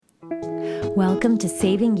Welcome to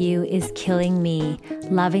Saving You is Killing Me,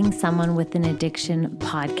 Loving Someone with an Addiction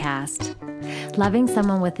podcast. Loving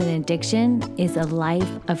someone with an addiction is a life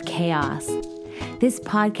of chaos. This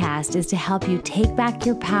podcast is to help you take back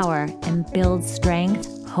your power and build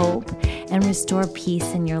strength, hope, and restore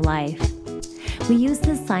peace in your life. We use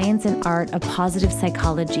the science and art of positive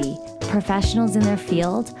psychology, professionals in their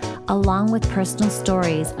field, along with personal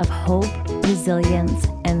stories of hope, resilience,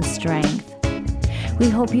 and strength. We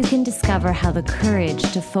hope you can discover how the courage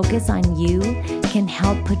to focus on you can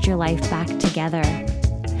help put your life back together.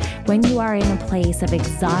 When you are in a place of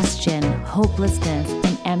exhaustion, hopelessness,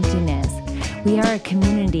 and emptiness, we are a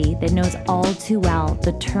community that knows all too well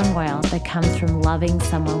the turmoil that comes from loving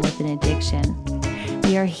someone with an addiction.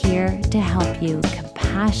 We are here to help you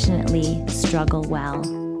compassionately struggle well.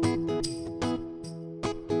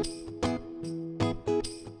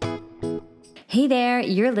 Hey there,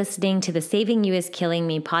 you're listening to the Saving You is Killing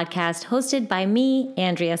Me podcast hosted by me,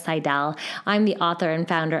 Andrea Seidel. I'm the author and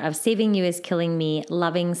founder of Saving You is Killing Me,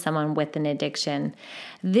 Loving Someone with an Addiction.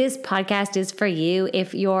 This podcast is for you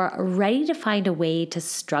if you're ready to find a way to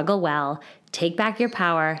struggle well, take back your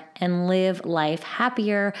power, and live life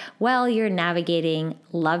happier while you're navigating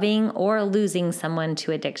loving or losing someone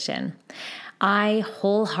to addiction. I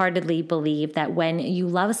wholeheartedly believe that when you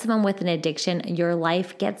love someone with an addiction, your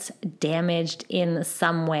life gets damaged in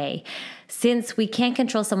some way. Since we can't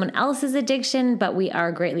control someone else's addiction, but we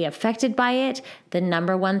are greatly affected by it, the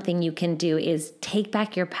number one thing you can do is take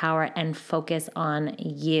back your power and focus on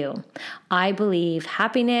you. I believe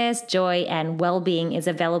happiness, joy, and well-being is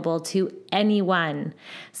available to anyone.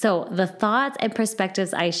 So the thoughts and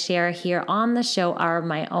perspectives I share here on the show are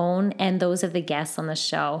my own and those of the guests on the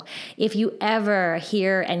show. If you ever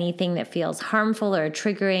hear anything that feels harmful or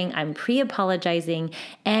triggering, I'm pre-apologizing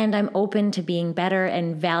and I'm open to being better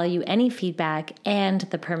and value any feedback and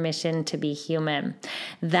the permission to be human.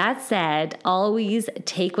 That said, always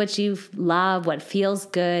take what you love, what feels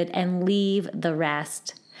good, and leave the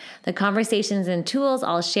rest. The conversations and tools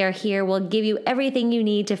I'll share here will give you everything you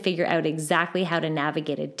need to figure out exactly how to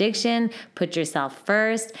navigate addiction, put yourself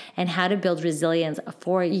first, and how to build resilience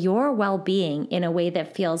for your well-being in a way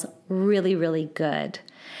that feels really, really good.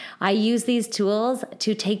 I use these tools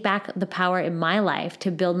to take back the power in my life,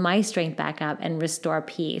 to build my strength back up and restore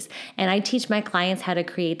peace. And I teach my clients how to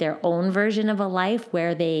create their own version of a life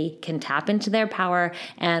where they can tap into their power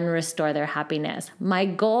and restore their happiness. My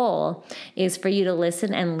goal is for you to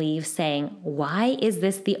listen and leave saying, why is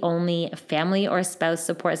this the only family or spouse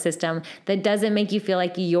support system that doesn't make you feel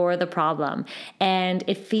like you're the problem? And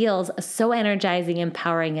it feels so energizing,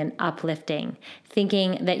 empowering, and uplifting,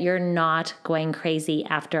 thinking that you're not going crazy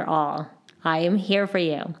after all. I am here for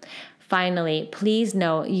you. Finally, please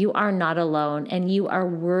know you are not alone and you are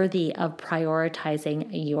worthy of prioritizing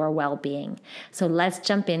your well-being. So let's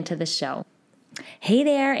jump into the show. Hey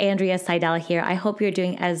there, Andrea Seidel here. I hope you're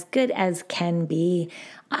doing as good as can be.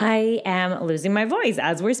 I am losing my voice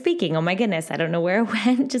as we're speaking. Oh my goodness, I don't know where it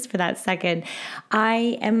went just for that second.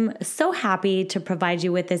 I am so happy to provide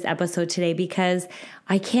you with this episode today because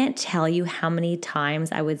I can't tell you how many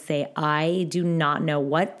times I would say I do not know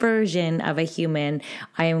what version of a human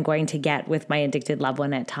I am going to get with my addicted loved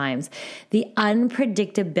one at times. The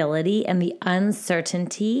unpredictability and the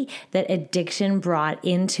uncertainty that addiction brought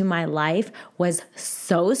into my life was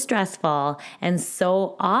so stressful and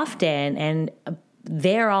so often and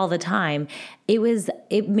there all the time.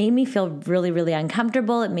 It made me feel really, really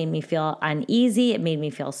uncomfortable. It made me feel uneasy. It made me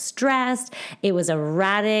feel stressed. It was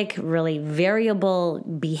erratic, really variable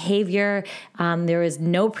behavior. There was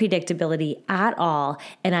no predictability at all.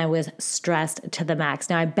 And I was stressed to the max.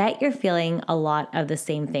 Now, I bet you're feeling a lot of the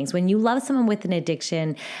same things. When you love someone with an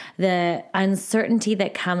addiction, the uncertainty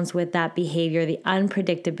that comes with that behavior, the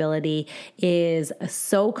unpredictability is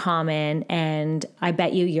so common. And I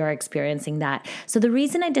bet you're experiencing that. So the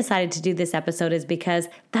reason I decided to do this episode is because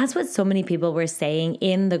that's what so many people were saying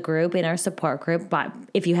in the group, in our support group. But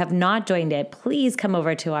if you have not joined it, please come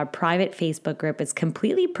over to our private Facebook group. It's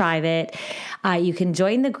completely private. You can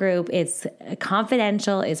join the group. It's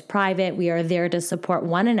confidential, it's private. We are there to support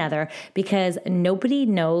one another because nobody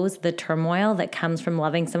knows the turmoil that comes from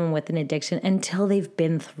loving someone with an addiction until they've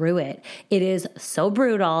been through it. It is so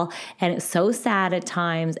brutal and it's so sad at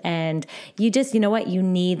times. And you know what? You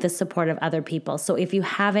need the support of other people. So if you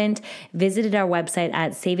haven't visited our website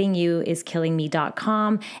at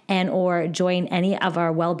savingyouiskillingme.com and or join any of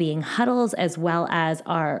our well-being huddles as well as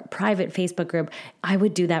our private Facebook group, I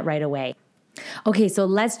would do that right away. Okay, so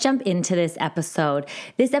let's jump into this episode.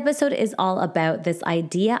 This episode is all about this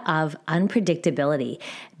idea of unpredictability.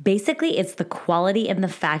 Basically, it's the quality and the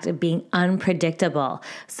fact of being unpredictable.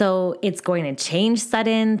 So it's going to change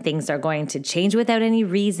sudden, things are going to change without any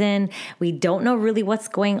reason. We don't know really what's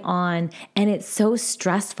going on, and it's so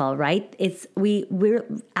stressful, right? We're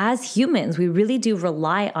as humans, we really do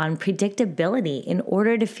rely on predictability in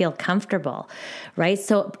order to feel comfortable, right?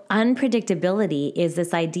 So unpredictability is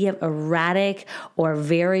this idea of erratic or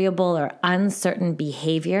variable or uncertain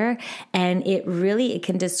behavior, and it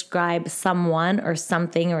can describe someone or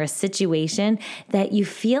something or a situation that you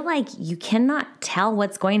feel like you cannot tell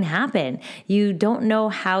what's going to happen. You don't know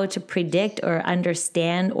how to predict or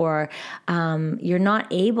understand, or you're not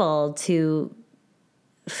able to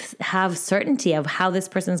have certainty of how this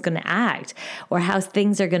person's going to act or how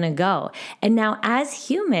things are going to go. And now as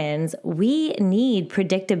humans, we need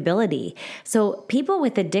predictability. So people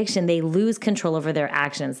with addiction, they lose control over their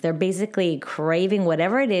actions. They're basically craving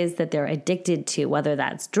whatever it is that they're addicted to, whether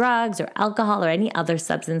that's drugs or alcohol or any other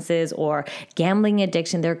substances or gambling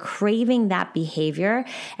addiction. They're craving that behavior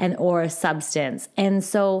or substance. And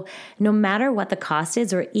so no matter what the cost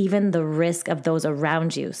is or even the risk of those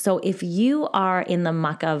around you. So if you are in the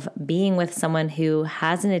muck of being with someone who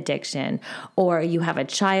has an addiction, or you have a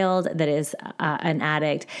child that is an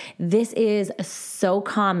addict, this is so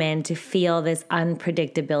common to feel this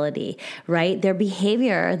unpredictability, right? The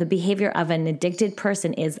behavior of an addicted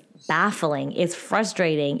person is baffling, it's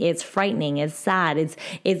frustrating, it's frightening, it's sad,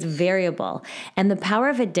 it's variable. And the power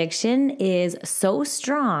of addiction is so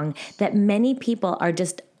strong that many people are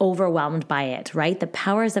just overwhelmed by it, right? The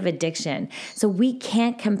powers of addiction. So we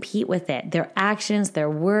can't compete with it. Their actions, their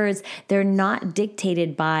words, they're not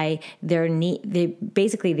dictated by their need. They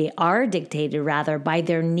are dictated rather by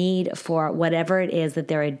their need for whatever it is that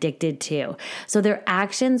they're addicted to. So their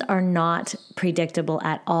actions are not predictable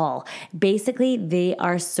at all. Basically, they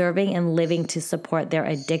are serving and living to support their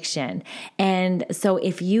addiction. And so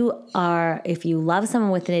if you love someone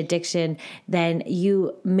with an addiction, then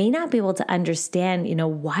you may not be able to understand,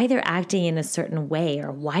 why they're acting in a certain way, or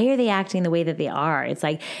why are they acting the way that they are. It's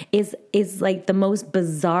like the most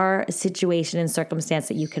bizarre situation and circumstance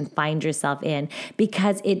that you can find yourself in,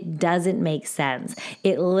 because it doesn't make sense.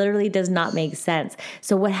 It literally does not make sense.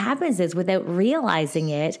 So what happens is, without realizing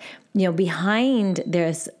it, behind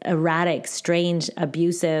this erratic, strange,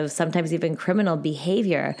 abusive, sometimes even criminal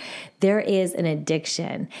behavior, there is an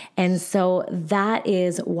addiction. And so that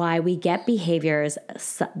is why we get behaviors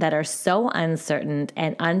that are so uncertain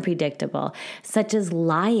and unpredictable, such as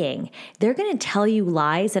lying. They're going to tell you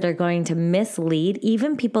lies that are going to mislead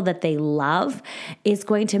even people that they love. It's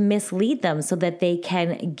going to mislead them so that they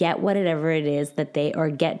can get whatever it is that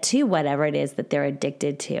get to whatever it is that they're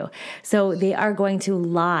addicted to. So they are going to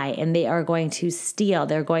lie, and they are going to steal,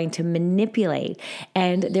 they're going to manipulate,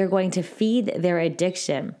 and they're going to feed their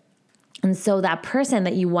addiction. And so that person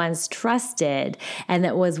that you once trusted and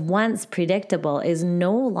that was once predictable is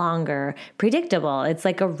no longer predictable. It's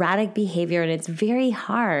like erratic behavior, and it's very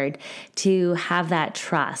hard to have that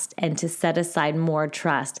trust and to set aside more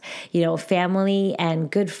trust. Family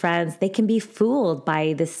and good friends, they can be fooled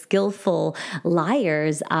by the skillful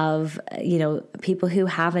liars of, people who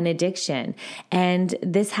have an addiction. And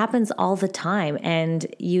this happens all the time. And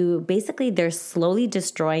they're slowly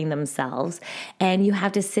destroying themselves, and you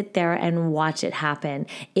have to sit there and watch it happen.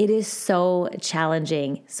 It is so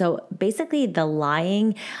challenging. So basically, the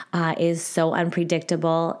lying is so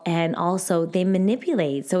unpredictable, and also they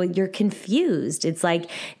manipulate. So you're confused. It's like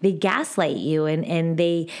they gaslight you, and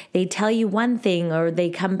they tell you one thing, or they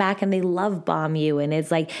come back and they love bomb you. And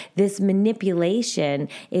it's like this manipulation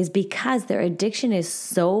is because their addiction is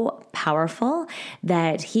so powerful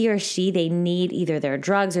that he or she, they need either their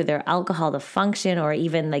drugs or their alcohol to function, or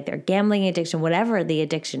even like their gambling addiction, whatever the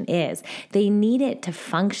addiction is. They need it to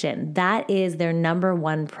function. That is their number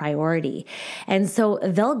one priority. And so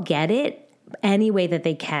they'll get it any way that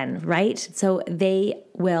they can, right? So they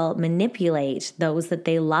will manipulate those that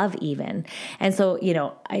they love even. And so,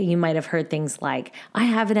 you might have heard things like, I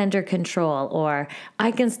have it under control, or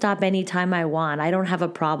I can stop anytime I want, I don't have a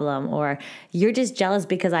problem, or you're just jealous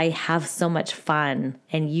because I have so much fun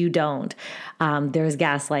and you don't. There's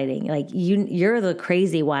gaslighting. Like, you're the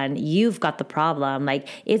crazy one. You've got the problem. Like,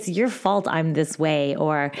 it's your fault I'm this way,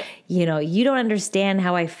 or, you don't understand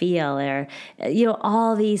how I feel, or,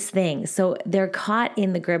 all these things. So they're caught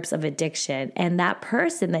in the grips of addiction, and that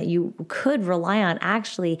person that you could rely on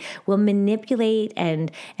actually will manipulate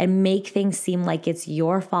and make things seem like it's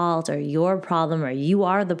your fault or your problem, or you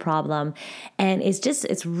are the problem. And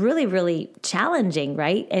it's really, really challenging,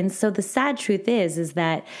 right? And so the sad truth is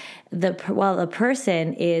that while the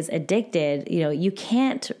person is addicted, you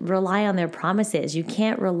can't rely on their promises. You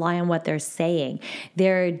can't rely on what they're saying.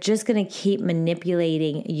 They're just going to keep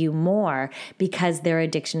manipulating you more because their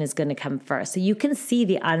addiction is going to come first. So you can see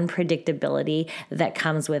the unpredictability that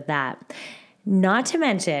comes with that. Not to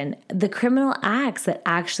mention the criminal acts that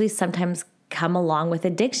actually sometimes come along with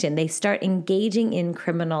addiction. They start engaging in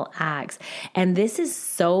criminal acts. And this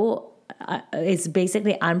is it's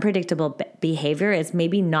basically unpredictable behavior. It's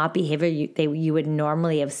maybe not behavior you would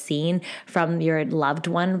normally have seen from your loved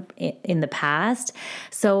one in the past.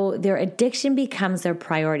 So their addiction becomes their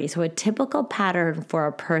priority. So a typical pattern for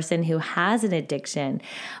a person who has an addiction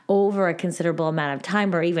over a considerable amount of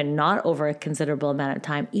time, or even not over a considerable amount of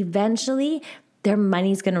time, eventually their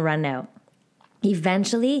money's going to run out.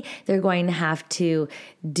 Eventually, they're going to have to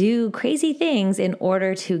do crazy things in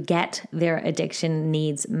order to get their addiction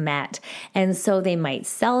needs met. And so they might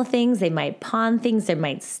sell things, they might pawn things, they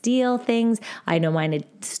might steal things. I know mine had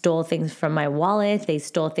stole things from my wallet. They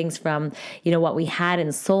stole things from, what we had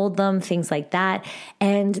and sold them, things like that.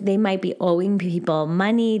 And they might be owing people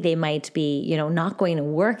money. They might be, not going to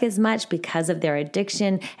work as much because of their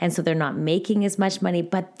addiction. And so they're not making as much money,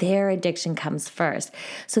 but their addiction comes first.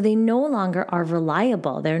 So they no longer are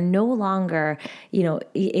reliable. They're no longer,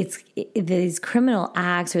 it's these criminal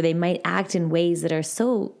acts, or they might act in ways that are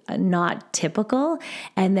so not typical.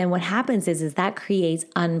 And then what happens is that creates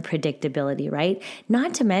unpredictability, right?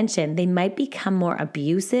 Not to mention, they might become more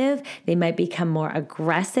abusive. They might become more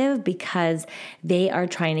aggressive because they are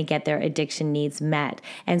trying to get their addiction needs met.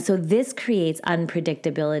 And so this creates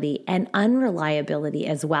unpredictability and unreliability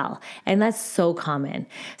as well. And that's so common.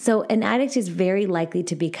 So an addict is very likely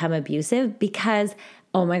to become abusive because,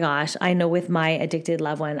 oh my gosh, I know with my addicted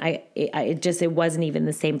loved one, it wasn't even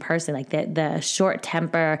the same person. Like the short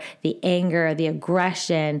temper, the anger, the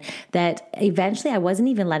aggression, that eventually I wasn't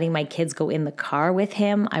even letting my kids go in the car with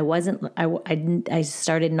him. I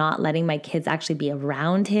started not letting my kids actually be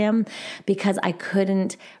around him because I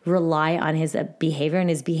couldn't rely on his behavior, and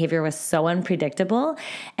his behavior was so unpredictable.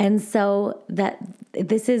 And so that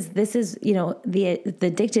this is, the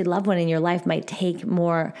addicted loved one in your life might take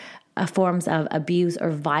more forms of abuse or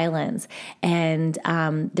violence, and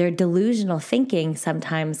their delusional thinking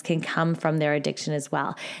sometimes can come from their addiction as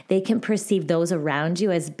well. They can perceive those around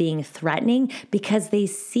you as being threatening because they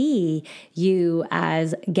see you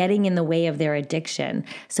as getting in the way of their addiction.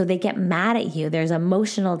 So they get mad at you. There's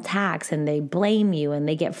emotional attacks, and they blame you, and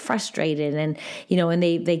they get frustrated, and and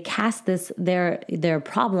they cast their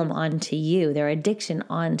problem onto you, their addiction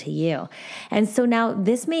onto you. And so now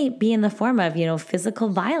this may be in the form of physical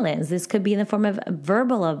violence. This could be in the form of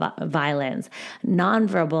verbal violence,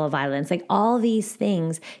 nonverbal violence. Like all these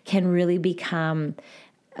things can really become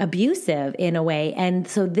abusive in a way. And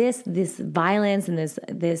so this violence and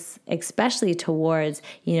this especially towards,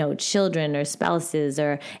 children or spouses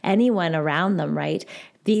or anyone around them, right?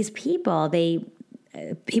 These people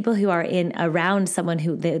who are around someone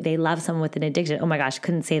who they love someone with an addiction. Oh my gosh,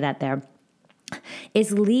 couldn't say that there.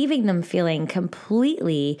 Is leaving them feeling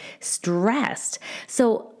completely stressed.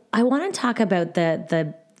 So I want to talk about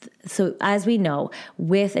so as we know,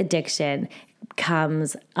 with addiction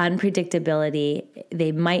comes unpredictability.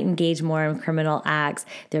 They might engage more in criminal acts.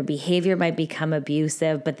 Their behavior might become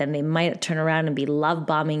abusive, but then they might turn around and be love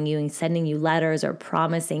bombing you and sending you letters or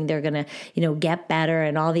promising they're going to, get better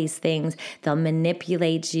and all these things. They'll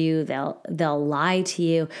manipulate you. They'll lie to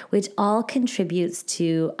you, which all contributes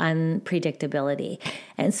to unpredictability.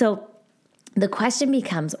 And so the question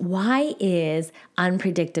becomes, why is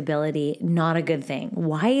unpredictability not a good thing?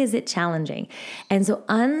 Why is it challenging? And so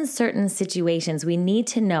uncertain situations, we need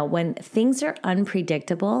to know when things are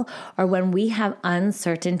unpredictable or when we have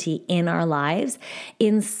uncertainty in our lives.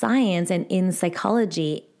 In science and in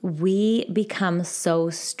psychology, we become so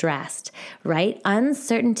stressed, right?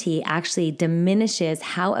 Uncertainty actually diminishes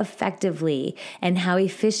how effectively and how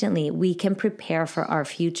efficiently we can prepare for our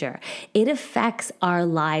future. It affects our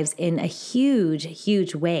lives in a huge,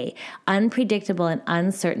 huge way. Unpredictable and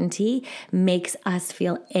uncertainty makes us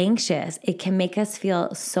feel anxious. It can make us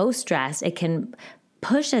feel so stressed. It can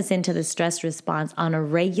push us into the stress response on a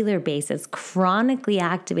regular basis, chronically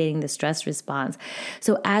activating the stress response.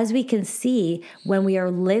 So as we can see, when we are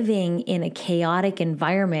living in a chaotic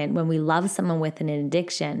environment, when we love someone with an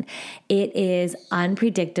addiction, it is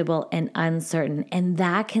unpredictable and uncertain. And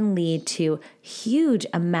that can lead to huge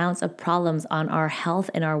amounts of problems on our health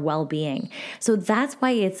and our well-being. So that's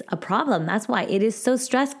why it's a problem. That's why it is so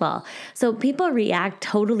stressful. So people react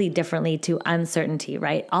totally differently to uncertainty,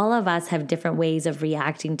 right? All of us have different ways of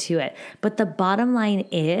reacting to it. But the bottom line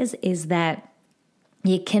is that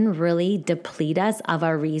it can really deplete us of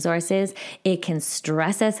our resources. It can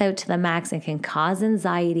stress us out to the max. It can cause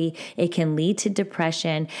anxiety. It can lead to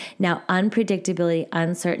depression. Now, unpredictability,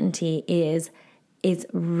 uncertainty it's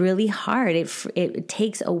really hard. It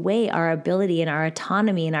takes away our ability and our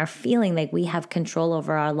autonomy and our feeling like we have control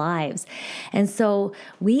over our lives. And so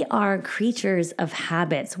we are creatures of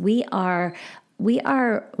habits. We are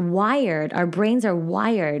wired, our brains are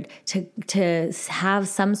wired to have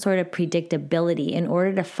some sort of predictability in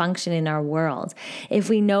order to function in our world. If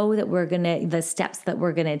we know that the steps that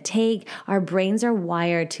we're gonna take, our brains are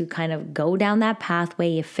wired to kind of go down that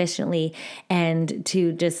pathway efficiently, and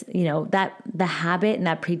to just, that the habit and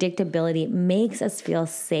that predictability makes us feel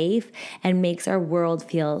safe and makes our world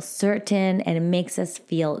feel certain, and it makes us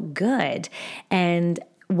feel good. And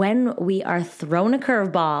when we are thrown a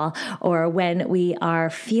curveball, or when we are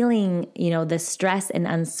feeling, the stress and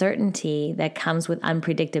uncertainty that comes with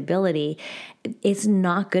unpredictability, it's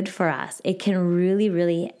not good for us. It can really,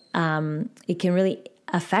 really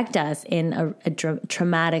affect us in a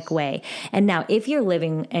traumatic way. And now, if you're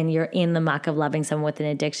living and you're in the muck of loving someone with an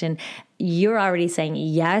addiction, you're already saying,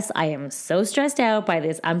 yes, I am so stressed out by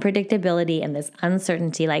this unpredictability and this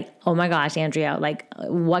uncertainty. Like, oh my gosh, Andrea, like,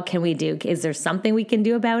 what can we do? Is there something we can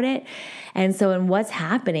do about it? And so, and what's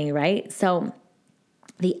happening, right? So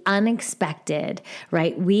the unexpected,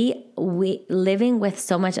 right? We living with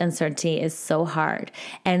so much uncertainty is so hard.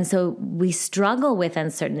 And so we struggle with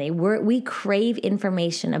uncertainty. We crave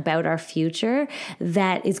information about our future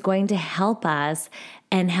that is going to help us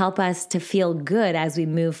and help us to feel good as we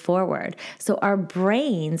move forward. So our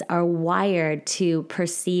brains are wired to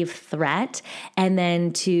perceive threat and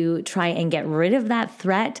then to try and get rid of that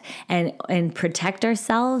threat and protect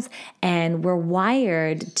ourselves. And we're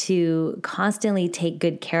wired to constantly take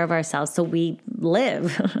good care of ourselves so we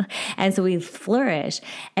live and so we flourish.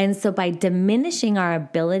 And so by diminishing our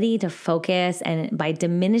ability to focus, and by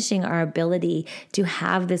diminishing our ability to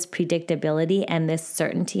have this predictability and this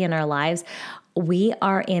certainty in our lives, we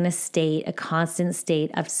are in a constant state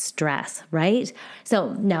of stress, right?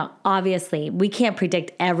 So now, obviously, we can't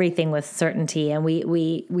predict everything with certainty, and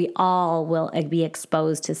we all will be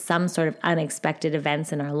exposed to some sort of unexpected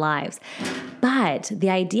events in our lives. But the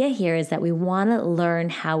idea here is that we want to learn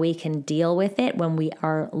how we can deal with it when we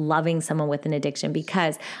are loving someone with an addiction,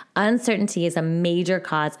 because uncertainty is a major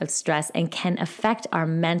cause of stress and can affect our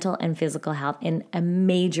mental and physical health in a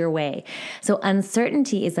major way. So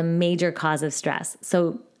uncertainty is a major cause of stress.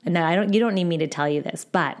 So now you don't need me to tell you this,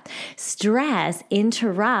 but stress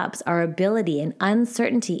interrupts our ability, and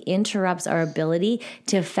uncertainty interrupts our ability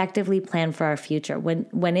to effectively plan for our future.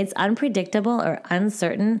 When it's unpredictable or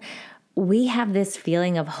uncertain, we have this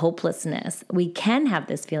feeling of hopelessness. We can have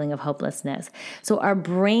this feeling of hopelessness. So our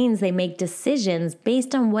brains, they make decisions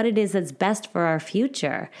based on what it is that's best for our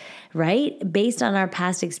future, right? Based on our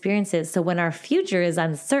past experiences. So when our future is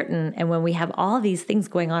uncertain, and when we have all these things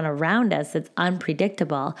going on around us that's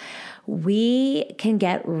unpredictable, we can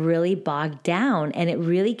get really bogged down, and it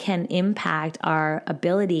really can impact our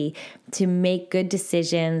ability to make good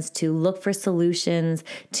decisions, to look for solutions,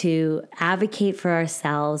 to advocate for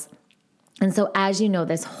ourselves. And so, as you know,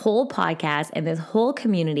 this whole podcast and this whole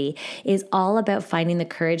community is all about finding the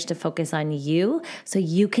courage to focus on you so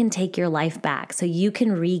you can take your life back, so you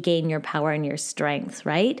can regain your power and your strength,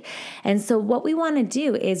 right? And so what we want to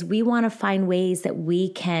do is we want to find ways that we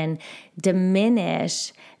can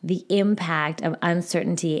diminish the impact of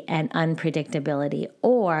uncertainty and unpredictability,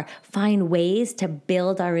 or find ways to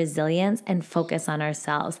build our resilience and focus on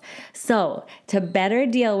ourselves. So to better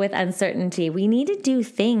deal with uncertainty, we need to do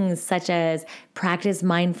things such as practice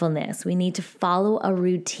mindfulness. We need to follow a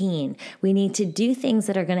routine. We need to do things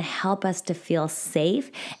that are going to help us to feel safe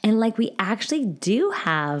and like we actually do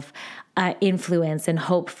have influence and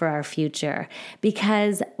hope for our future,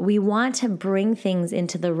 because we want to bring things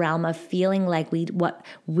into the realm of feeling like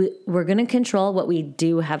we're going to control what we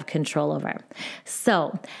do have control over.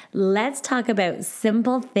 So let's talk about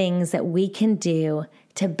simple things that we can do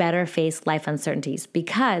to better face life uncertainties,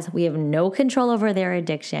 because we have no control over their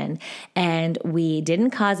addiction and we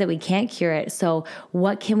didn't cause it. We can't cure it. So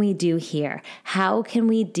what can we do here? How can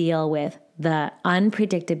we deal with the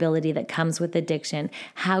unpredictability that comes with addiction?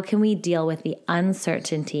 How can we deal with the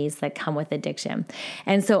uncertainties that come with addiction?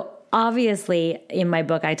 And so obviously in my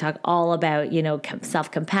book, I talk all about,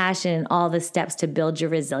 self-compassion, all the steps to build your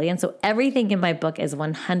resilience. So everything in my book is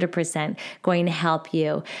 100% going to help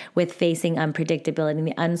you with facing unpredictability and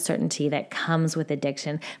the uncertainty that comes with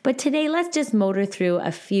addiction. But today, let's just motor through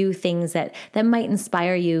a few things that might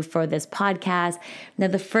inspire you for this podcast. Now,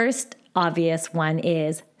 the first obvious one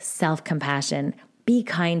is self-compassion. Be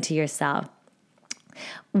kind to yourself.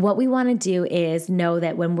 What we want to do is know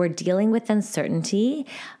that when we're dealing with uncertainty,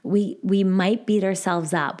 we might beat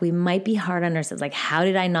ourselves up. We might be hard on ourselves. Like, how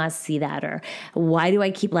did I not see that? Or why do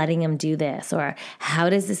I keep letting him do this? Or how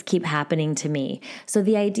does this keep happening to me? So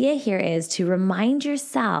the idea here is to remind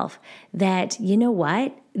yourself that, you know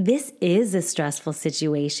what? This is a stressful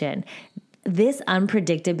situation. This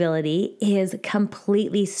unpredictability is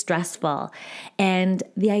completely stressful. And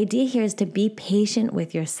the idea here is to be patient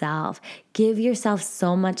with yourself. Give yourself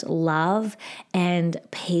so much love and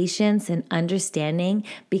patience and understanding,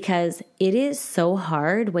 because it is so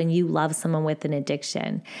hard when you love someone with an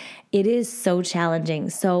addiction. It is so challenging.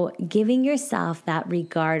 So giving yourself that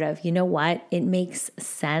regard of, you know what, it makes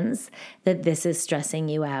sense that this is stressing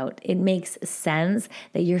you out. It makes sense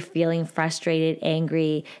that you're feeling frustrated,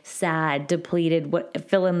 angry, sad, depleted,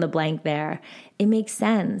 fill in the blank there. It makes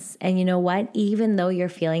sense. And you know what? Even though you're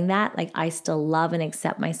feeling that, like, I still love and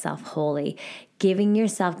accept myself wholly. Giving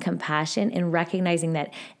yourself compassion and recognizing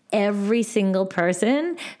that every single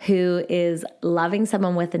person who is loving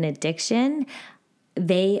someone with an addiction,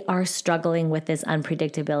 they are struggling with this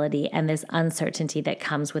unpredictability and this uncertainty that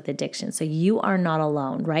comes with addiction. So you are not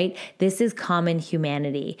alone, right? This is common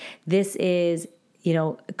humanity. This is,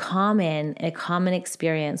 a common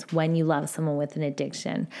experience when you love someone with an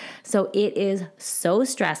addiction. So it is so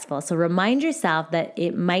stressful. So remind yourself that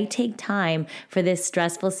it might take time for this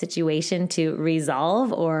stressful situation to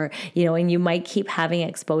resolve, or, and you might keep having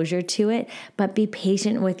exposure to it, but be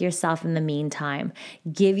patient with yourself in the meantime.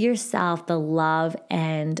 Give yourself the love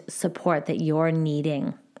and support that you're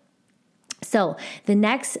needing. So the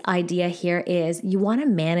next idea here is you want to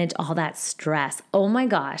manage all that stress. Oh my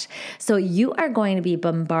gosh. So you are going to be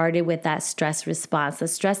bombarded with that stress response, the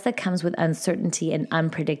stress that comes with uncertainty and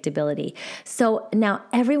unpredictability. So now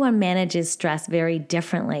everyone manages stress very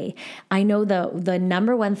differently. I know the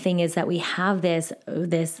number one thing is that we have this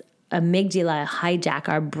amygdala hijack.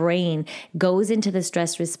 Our brain goes into the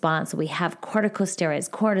stress response. We have corticosteroids,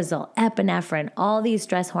 cortisol, epinephrine, all these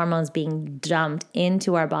stress hormones being dumped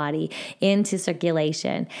into our body, into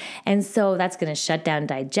circulation. And so that's going to shut down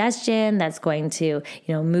digestion. That's going to,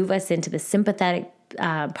 move us into the sympathetic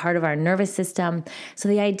part of our nervous system. So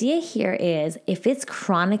the idea here is, if it's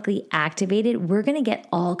chronically activated, we're going to get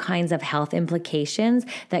all kinds of health implications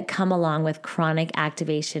that come along with chronic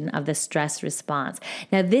activation of the stress response.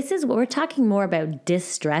 Now, this is what we're talking more about,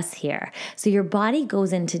 distress here. So your body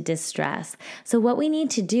goes into distress. So what we need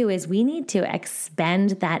to do is we need to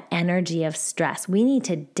expend that energy of stress. We need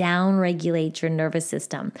to down-regulate your nervous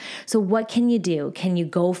system. So what can you do? Can you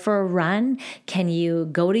go for a run? Can you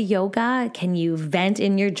go to yoga? Can you vent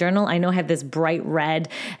in your journal? I know I have this bright red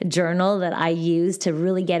journal that I use to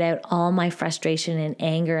really get out all my frustration and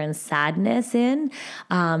anger and sadness in.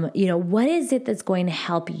 What is it that's going to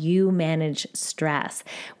help you manage stress?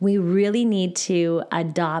 We really need to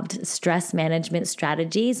adopt stress management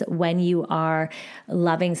strategies when you are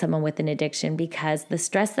loving someone with an addiction, because the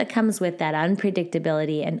stress that comes with that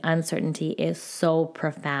unpredictability and uncertainty is so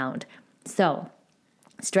profound. So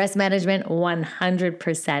stress management,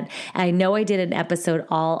 100%. I know I did an episode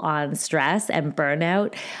all on stress and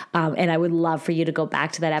burnout, and I would love for you to go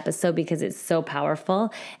back to that episode because it's so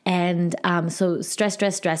powerful. And so stress.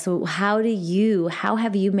 So how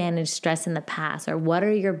have you managed stress in the past, or what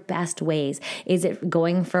are your best ways? Is it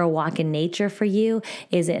going for a walk in nature for you?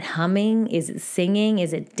 Is it humming? Is it singing?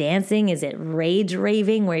 Is it dancing? Is it rage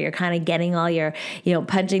raving, where you're kind of getting all your,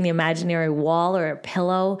 punching the imaginary wall or a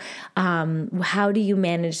pillow? How do you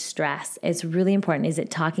manage stress? It's really important. Is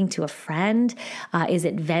it talking to a friend? Is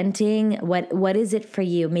it venting? What is it for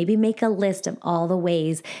you? Maybe make a list of all the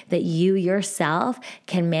ways that you yourself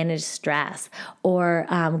can manage stress, or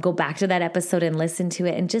go back to that episode and listen to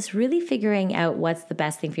it, and just really figuring out what's the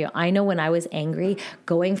best thing for you. I know when I was angry,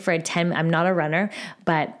 going for I'm not a runner,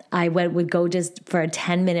 but I would go just for a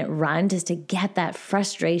 10-minute run just to get that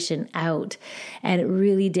frustration out. And it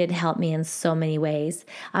really did help me in so many ways.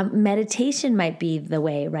 Meditation might be the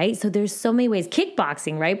way, right? So there's so many ways.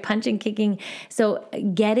 Kickboxing, right? Punching, kicking. So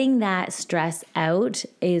getting that stress out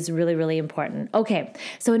is really, really important. Okay.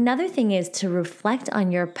 So another thing is to reflect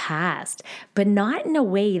on your past, but not in a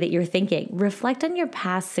way that you're thinking. Reflect on your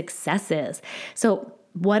past successes. So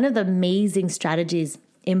one of the amazing strategies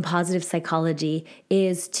in positive psychology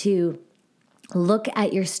is to Look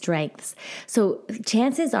at your strengths. So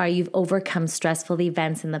chances are you've overcome stressful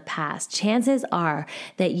events in the past. Chances are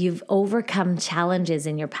that you've overcome challenges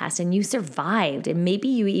in your past and you survived, and maybe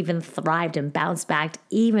you even thrived and bounced back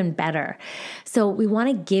even better. So we want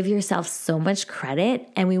to give yourself so much credit,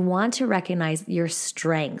 and we want to recognize your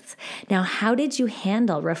strengths. Now, how did you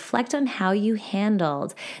reflect on how you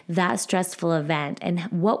handled that stressful event and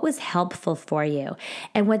what was helpful for you.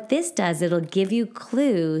 And what this does, it'll give you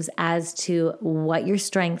clues as to what your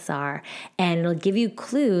strengths are, and it'll give you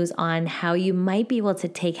clues on how you might be able to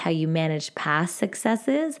take how you manage past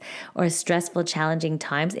successes or stressful, challenging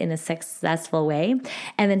times in a successful way.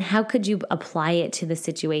 And then how could you apply it to the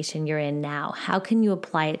situation you're in now? How can you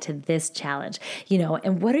apply it to this challenge?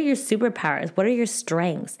 And what are your superpowers? What are your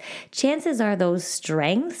strengths? Chances are those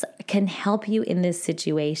strengths can help you in this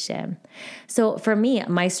situation. So for me,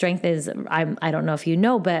 my strength is, I don't know if you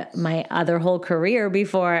know, but my other whole career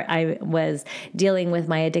before I was dealing with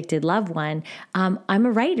my addicted loved one, I'm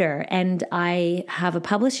a writer and I have a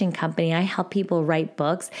publishing company. I help people write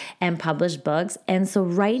books and publish books. And so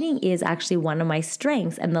writing is actually one of my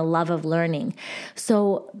strengths, and the love of learning.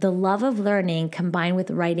 So the love of learning combined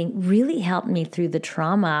with writing really helped me through the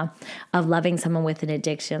trauma of loving someone with an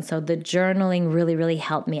addiction. So the journaling really, really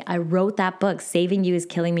helped me. I wrote that book, Saving You is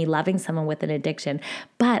Killing Me, Loving Someone with an Addiction.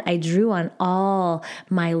 But I drew on all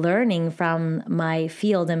my learning from my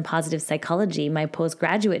field in positive psychology, my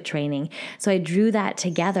postgraduate training. So I drew that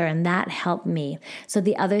together, and that helped me. So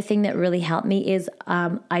the other thing that really helped me is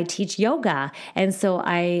I teach yoga. And so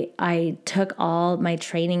I took all my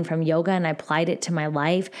training from yoga and I applied it to my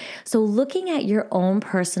life. So looking at your own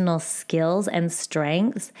personal skills and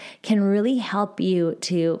strengths can really help you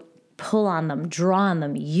to pull on them, draw on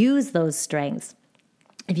them, use those strengths.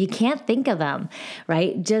 If you can't think of them,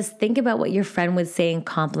 right, just think about what your friend would say and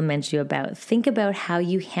compliment you about. Think about how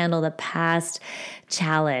you handled a past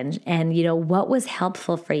challenge and, what was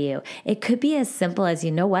helpful for you. It could be as simple as,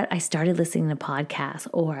 I started listening to podcasts,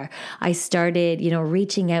 or I started,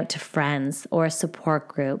 reaching out to friends or support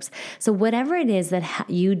groups. So whatever it is that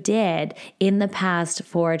you did in the past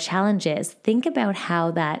for challenges, think about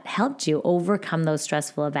how that helped you overcome those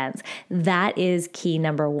stressful events. That is key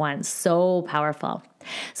number one. So powerful.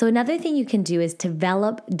 So another thing you can do is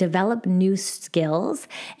develop new skills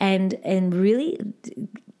and really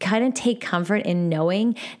kind of take comfort in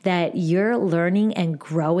knowing that you're learning and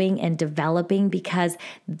growing and developing, because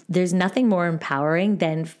there's nothing more empowering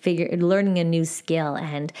than learning a new skill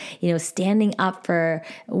and, standing up for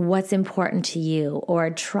what's important to you or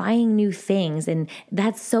trying new things. And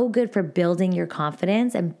that's so good for building your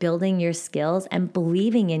confidence and building your skills and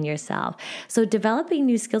believing in yourself. So developing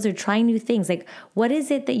new skills or trying new things, like what is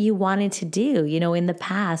it that you wanted to do, in the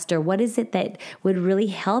past, or what is it that would really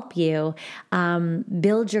help you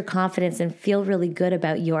build your confidence and feel really good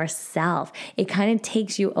about yourself. It kind of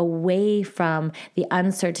takes you away from the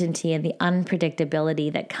uncertainty and the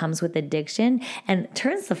unpredictability that comes with addiction and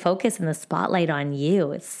turns the focus and the spotlight on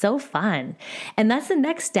you. It's so fun. And that's the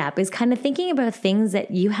next step, is kind of thinking about things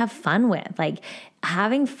that you have fun with. Like,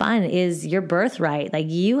 having fun is your birthright. Like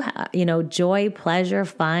joy, pleasure,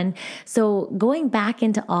 fun. So going back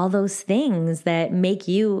into all those things that make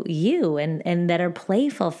you and that are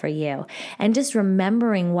playful for you, and just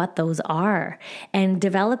remembering what those are and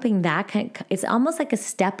developing that, it's almost like a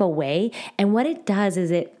step away. And what it does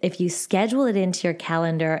is if you schedule it into your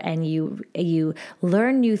calendar and you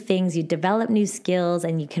learn new things, you develop new skills,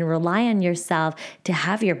 and you can rely on yourself to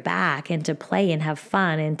have your back and to play and have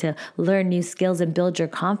fun and to learn new skills and build your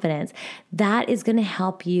confidence, that is going to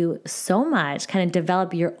help you so much kind of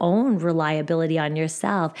develop your own reliability on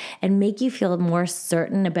yourself and make you feel more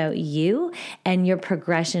certain about you and your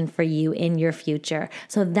progression for you in your future.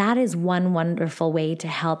 So that is one wonderful way to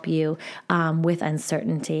help you with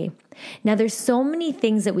uncertainty. Now, there's so many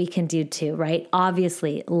things that we can do too, right?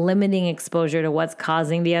 Obviously, limiting exposure to what's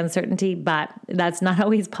causing the uncertainty, but that's not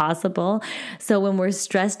always possible. So when we're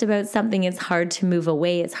stressed about something, it's hard to move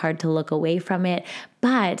away. It's hard to look away from it.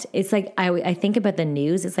 But it's like, I think about the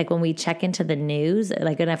news. It's like when we check into the news,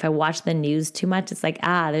 like, and if I watch the news too much, it's like,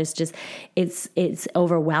 it's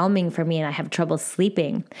overwhelming for me and I have trouble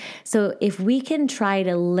sleeping. So if we can try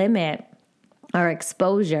to limit our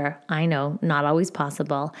exposure, I know, not always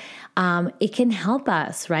possible, it can help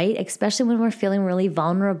us, right? Especially when we're feeling really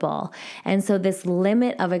vulnerable. And so this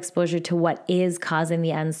limit of exposure to what is causing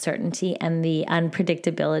the uncertainty and the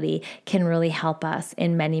unpredictability can really help us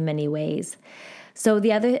in many, many ways. So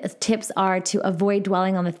the other tips are to avoid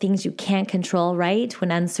dwelling on the things you can't control, right?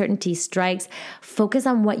 When uncertainty strikes, focus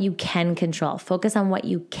on what you can control, focus on what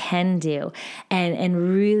you can do,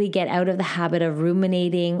 and really get out of the habit of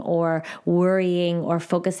ruminating or worrying or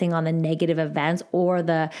focusing on the negative events or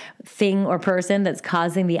the thing or person that's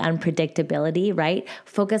causing the unpredictability, right?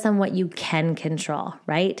 Focus on what you can control,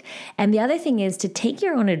 right? And the other thing is to take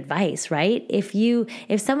your own advice, right?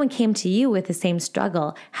 If someone came to you with the same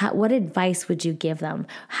struggle, what advice would you give them?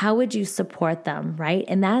 How would you support them, right?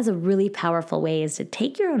 And that is a really powerful way, is to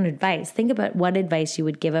take your own advice. Think about what advice you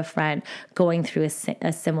would give a friend going through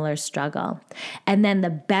a similar struggle. And then the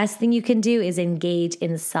best thing you can do is engage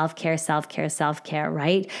in self-care,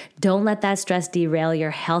 right? Don't let that stress derail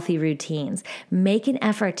your healthy routines. Make an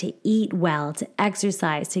effort to eat well, to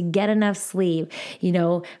exercise, to get enough sleep.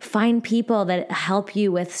 Find people that help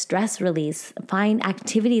you with stress release. Find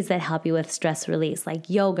activities that help you with stress release, like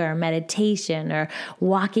yoga or meditation or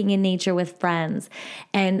walking in nature with friends.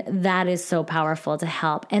 And that is so powerful to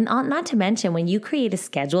help. And not to mention, when you create a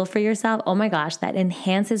schedule for yourself, oh my gosh, that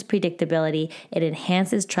enhances predictability. It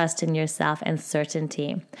enhances trust in yourself and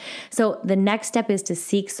certainty. So the next step is to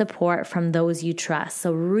seek support from those you trust.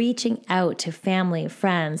 So reaching out to family,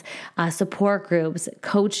 friends, support groups,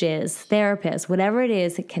 coaches, therapists, whatever it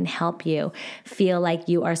is that can help you feel like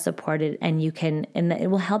you are supported, and it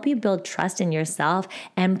will help you build trust in yourself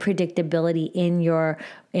and predictability in your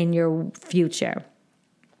future.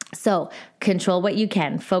 So control what you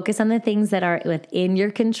can. Focus on the things that are within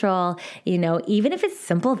your control, even if it's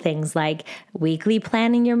simple things like weekly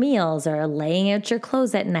planning your meals or laying out your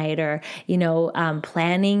clothes at night, or,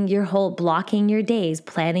 blocking your days,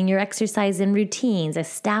 planning your exercise and routines,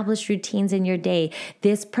 establish routines in your day.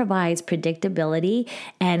 This provides predictability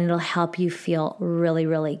and it'll help you feel really,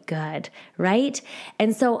 really good, right?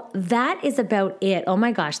 And so that is about it. Oh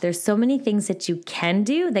my gosh, there's so many things that you can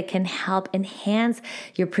do that can help enhance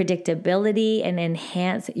your predictability and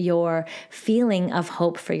enhance your feeling of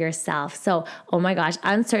hope for yourself. So, oh my gosh,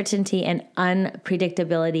 uncertainty and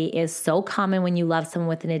unpredictability is so common when you love someone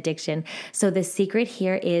with an addiction. So the secret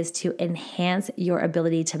here is to enhance your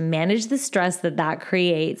ability to manage the stress that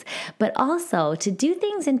creates, but also to do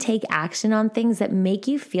things and take action on things that make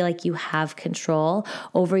you feel like you have control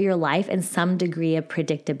over your life and some degree of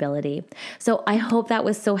predictability. So I hope that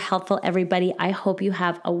was so helpful, everybody. I hope you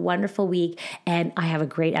have a wonderful week, and I have a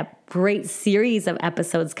great series of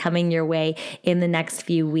episodes coming your way in the next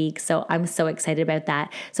few weeks. So I'm so excited about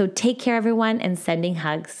that. So take care, everyone, and sending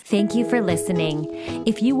hugs. Thank you for listening.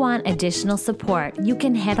 If you want additional support, you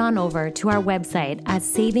can head on over to our website at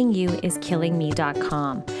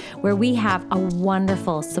savingyouiskillingme.com, where we have a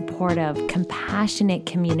wonderful, supportive, compassionate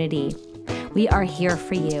community. We are here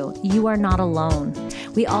for you. You are not alone.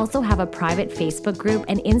 We also have a private Facebook group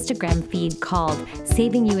and Instagram feed called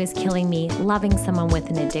Saving You is Killing Me, Loving Someone with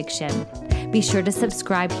an Addiction. Be sure to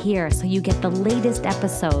subscribe here so you get the latest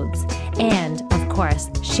episodes. And, of course,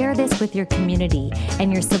 share this with your community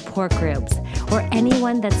and your support groups, or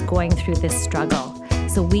anyone that's going through this struggle,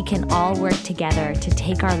 so we can all work together to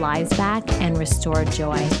take our lives back and restore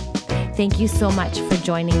joy. Thank you so much for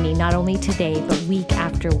joining me, not only today, but week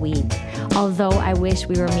after week. Although I wish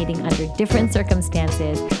we were meeting under different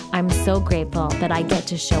circumstances, I'm so grateful that I get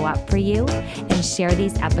to show up for you and share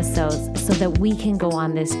these episodes so that we can go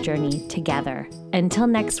on this journey together. Until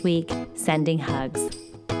next week, sending hugs.